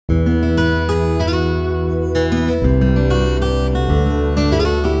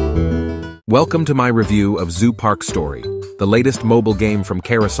Welcome to my review of Zoo Park Story, the latest mobile game from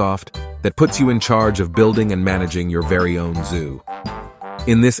Kairosoft that puts you in charge of building and managing your very own zoo.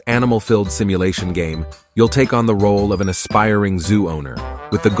 In this animal-filled simulation game, you'll take on the role of an aspiring zoo owner,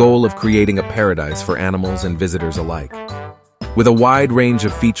 with the goal of creating a paradise for animals and visitors alike. With a wide range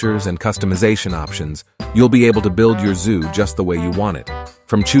of features and customization options, you'll be able to build your zoo just the way you want it,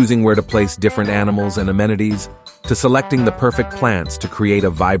 from choosing where to place different animals and amenities, to selecting the perfect plants to create a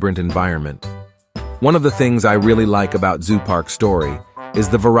vibrant environment. One of the things I really like about Zoo Park Story is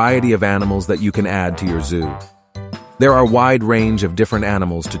the variety of animals that you can add to your zoo. There are a wide range of different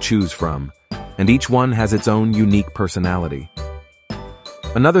animals to choose from, and each one has its own unique personality.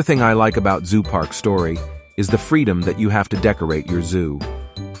 Another thing I like about Zoo Park Story is the freedom that you have to decorate your zoo.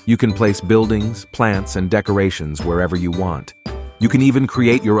 You can place buildings, plants, and decorations wherever you want. You can even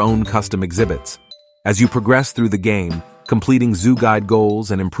create your own custom exhibits. As you progress through the game, completing zoo guide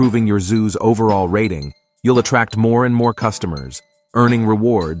goals and improving your zoo's overall rating, you'll attract more and more customers, earning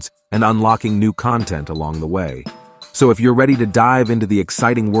rewards and unlocking new content along the way. So if you're ready to dive into the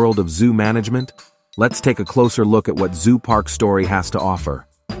exciting world of zoo management, let's take a closer look at what Zoo Park Story has to offer.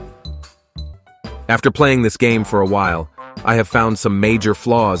 After playing this game for a while, I have found some major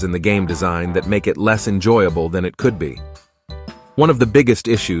flaws in the game design that make it less enjoyable than it could be. One of the biggest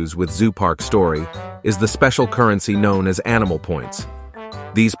issues with Zoo Park Story is the special currency known as animal points.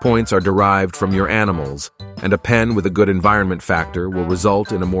 These points are derived from your animals, and a pen with a good environment factor will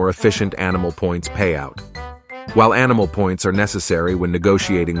result in a more efficient animal points payout. While animal points are necessary when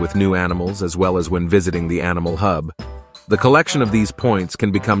negotiating with new animals as well as when visiting the animal hub, the collection of these points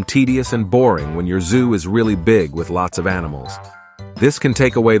can become tedious and boring when your zoo is really big with lots of animals. This can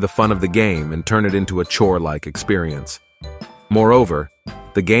take away the fun of the game and turn it into a chore-like experience. Moreover,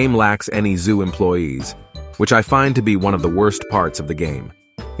 the game lacks any zoo employees, which I find to be one of the worst parts of the game.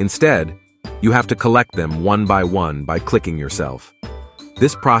 Instead, you have to collect them one by clicking yourself.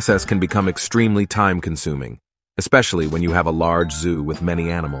 This process can become extremely time-consuming, especially when you have a large zoo with many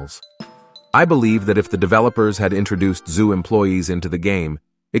animals. I believe that if the developers had introduced zoo employees into the game,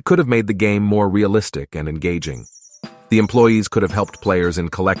 it could have made the game more realistic and engaging. The employees could have helped players in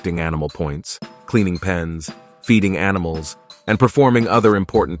collecting animal points, cleaning pens, feeding animals, and performing other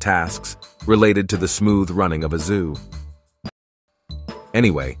important tasks related to the smooth running of a zoo.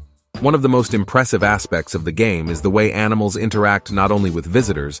 Anyway, one of the most impressive aspects of the game is the way animals interact not only with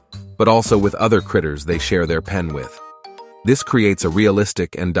visitors, but also with other critters they share their pen with. This creates a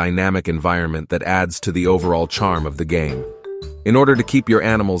realistic and dynamic environment that adds to the overall charm of the game. In order to keep your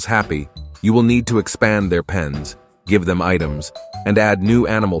animals happy, you will need to expand their pens, give them items, and add new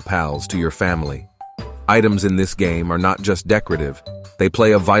animal pals to your family. Items in this game are not just decorative, they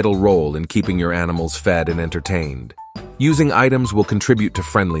play a vital role in keeping your animals fed and entertained. Using items will contribute to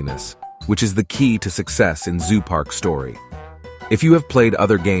friendliness, which is the key to success in Zoo Park Story. If you have played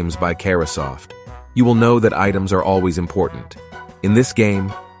other games by Kairosoft, you will know that items are always important. In this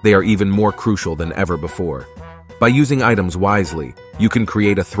game, they are even more crucial than ever before. By using items wisely, you can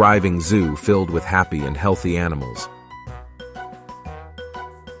create a thriving zoo filled with happy and healthy animals.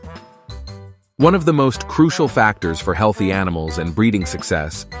 One of the most crucial factors for healthy animals and breeding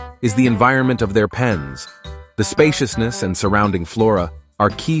success is the environment of their pens. The spaciousness and surrounding flora are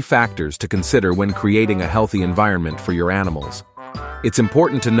key factors to consider when creating a healthy environment for your animals. It's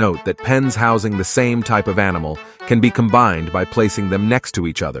important to note that pens housing the same type of animal can be combined by placing them next to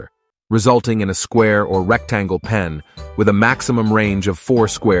each other, resulting in a square or rectangle pen with a maximum range of 4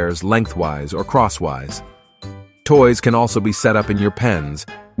 squares lengthwise or crosswise. Toys can also be set up in your pens,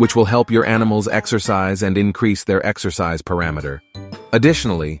 which will help your animals exercise and increase their exercise parameter.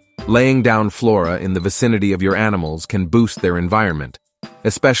 Additionally, laying down flora in the vicinity of your animals can boost their environment,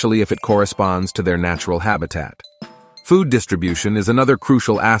 especially if it corresponds to their natural habitat. Food distribution is another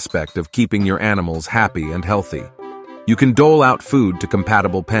crucial aspect of keeping your animals happy and healthy. You can dole out food to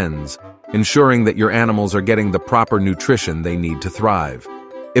compatible pens, ensuring that your animals are getting the proper nutrition they need to thrive.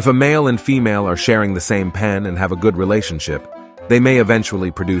 If a male and female are sharing the same pen and have a good relationship, they may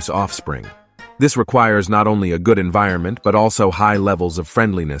eventually produce offspring. This requires not only a good environment but also high levels of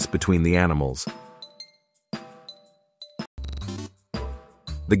friendliness between the animals.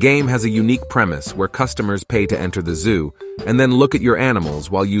 The game has a unique premise where customers pay to enter the zoo and then look at your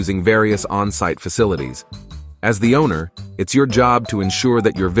animals while using various on-site facilities. As the owner, it's your job to ensure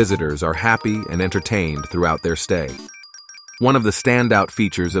that your visitors are happy and entertained throughout their stay. One of the standout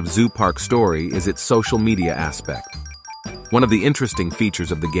features of Zoo Park Story is its social media aspect. One of the interesting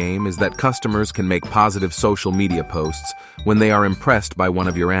features of the game is that customers can make positive social media posts when they are impressed by one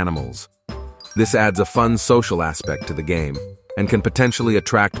of your animals. This adds a fun social aspect to the game, and can potentially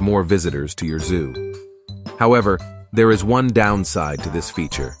attract more visitors to your zoo. However, there is one downside to this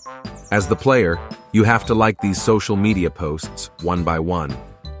feature. As the player, you have to like these social media posts one by one.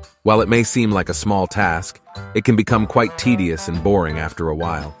 While it may seem like a small task, it can become quite tedious and boring after a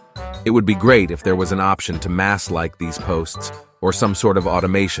while. It would be great if there was an option to mass like these posts or some sort of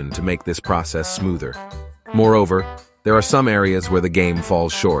automation to make this process smoother. Moreover, there are some areas where the game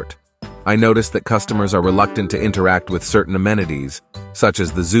falls short. I noticed that customers are reluctant to interact with certain amenities, such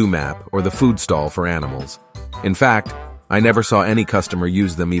as the zoo map or the food stall for animals. In fact, I never saw any customer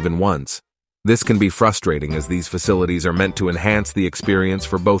use them even once. This can be frustrating as these facilities are meant to enhance the experience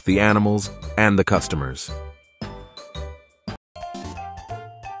for both the animals and the customers.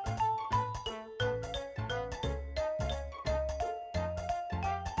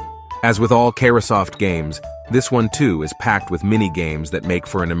 As with all Kairosoft games, this one too is packed with mini-games that make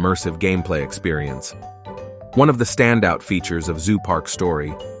for an immersive gameplay experience. One of the standout features of Zoo Park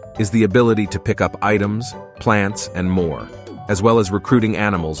Story is the ability to pick up items, plants, and more, as well as recruiting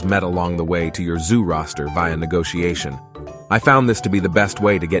animals met along the way to your zoo roster via negotiation. I found this to be the best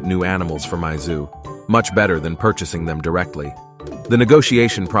way to get new animals for my zoo, much better than purchasing them directly. The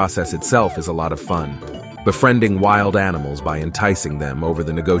negotiation process itself is a lot of fun. Befriending wild animals by enticing them over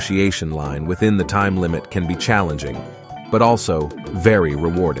the negotiation line within the time limit can be challenging, but also very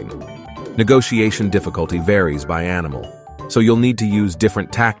rewarding. Negotiation difficulty varies by animal, so you'll need to use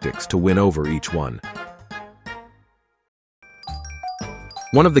different tactics to win over each one.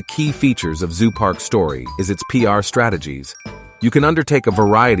 One of the key features of Zoo Park Story is its PR strategies. You can undertake a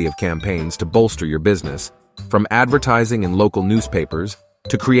variety of campaigns to bolster your business, from advertising in local newspapers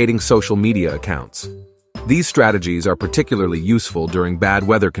to creating social media accounts. These strategies are particularly useful during bad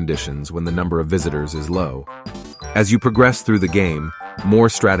weather conditions when the number of visitors is low. As you progress through the game, more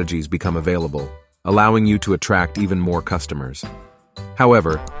strategies become available, allowing you to attract even more customers.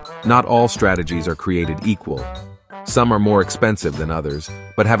 However, not all strategies are created equal. Some are more expensive than others,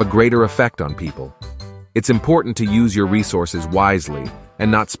 but have a greater effect on people. It's important to use your resources wisely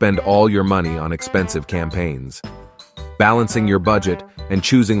and not spend all your money on expensive campaigns. Balancing your budget and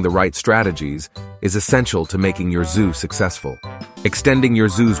choosing the right strategies is essential to making your zoo successful. Extending your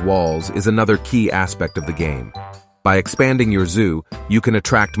zoo's walls is another key aspect of the game. By expanding your zoo, you can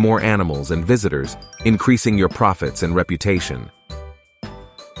attract more animals and visitors, increasing your profits and reputation.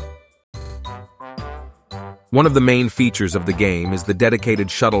 One of the main features of the game is the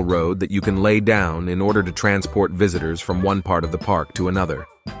dedicated shuttle road that you can lay down in order to transport visitors from one part of the park to another.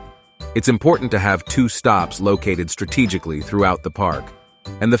 It's important to have 2 stops located strategically throughout the park,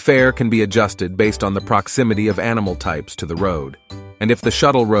 and the fare can be adjusted based on the proximity of animal types to the road. And if the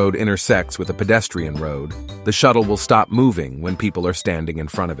shuttle road intersects with a pedestrian road, the shuttle will stop moving when people are standing in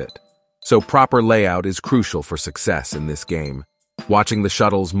front of it. So proper layout is crucial for success in this game. Watching the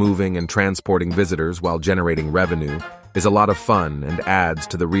shuttles moving and transporting visitors while generating revenue is a lot of fun and adds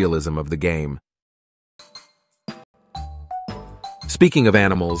to the realism of the game. Speaking of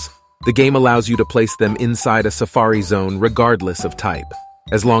animals, the game allows you to place them inside a safari zone regardless of type,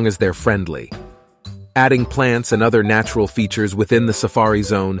 as long as they're friendly. Adding plants and other natural features within the safari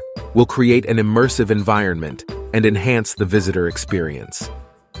zone will create an immersive environment and enhance the visitor experience.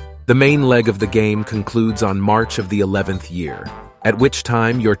 The main leg of the game concludes on March of the 11th year, at which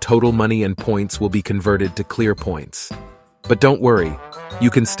time your total money and points will be converted to clear points. But don't worry, you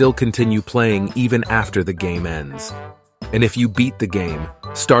can still continue playing even after the game ends. And if you beat the game,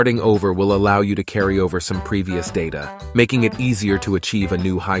 starting over will allow you to carry over some previous data, making it easier to achieve a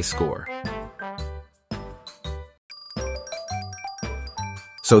new high score.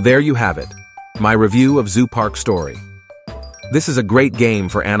 So there you have it, my review of Zoo Park Story. This is a great game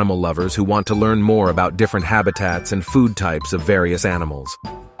for animal lovers who want to learn more about different habitats and food types of various animals.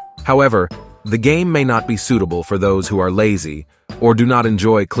 However, the game may not be suitable for those who are lazy or do not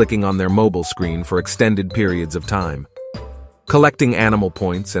enjoy clicking on their mobile screen for extended periods of time. Collecting animal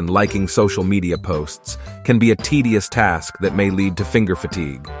points and liking social media posts can be a tedious task that may lead to finger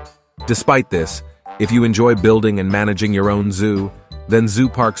fatigue. Despite this, if you enjoy building and managing your own zoo, then Zoo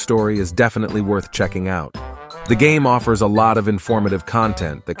Park Story is definitely worth checking out. The game offers a lot of informative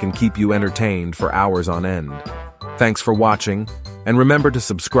content that can keep you entertained for hours on end. Thanks for watching, and remember to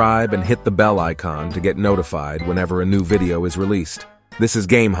subscribe and hit the bell icon to get notified whenever a new video is released. This is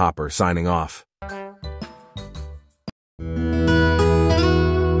Game Hopper signing off.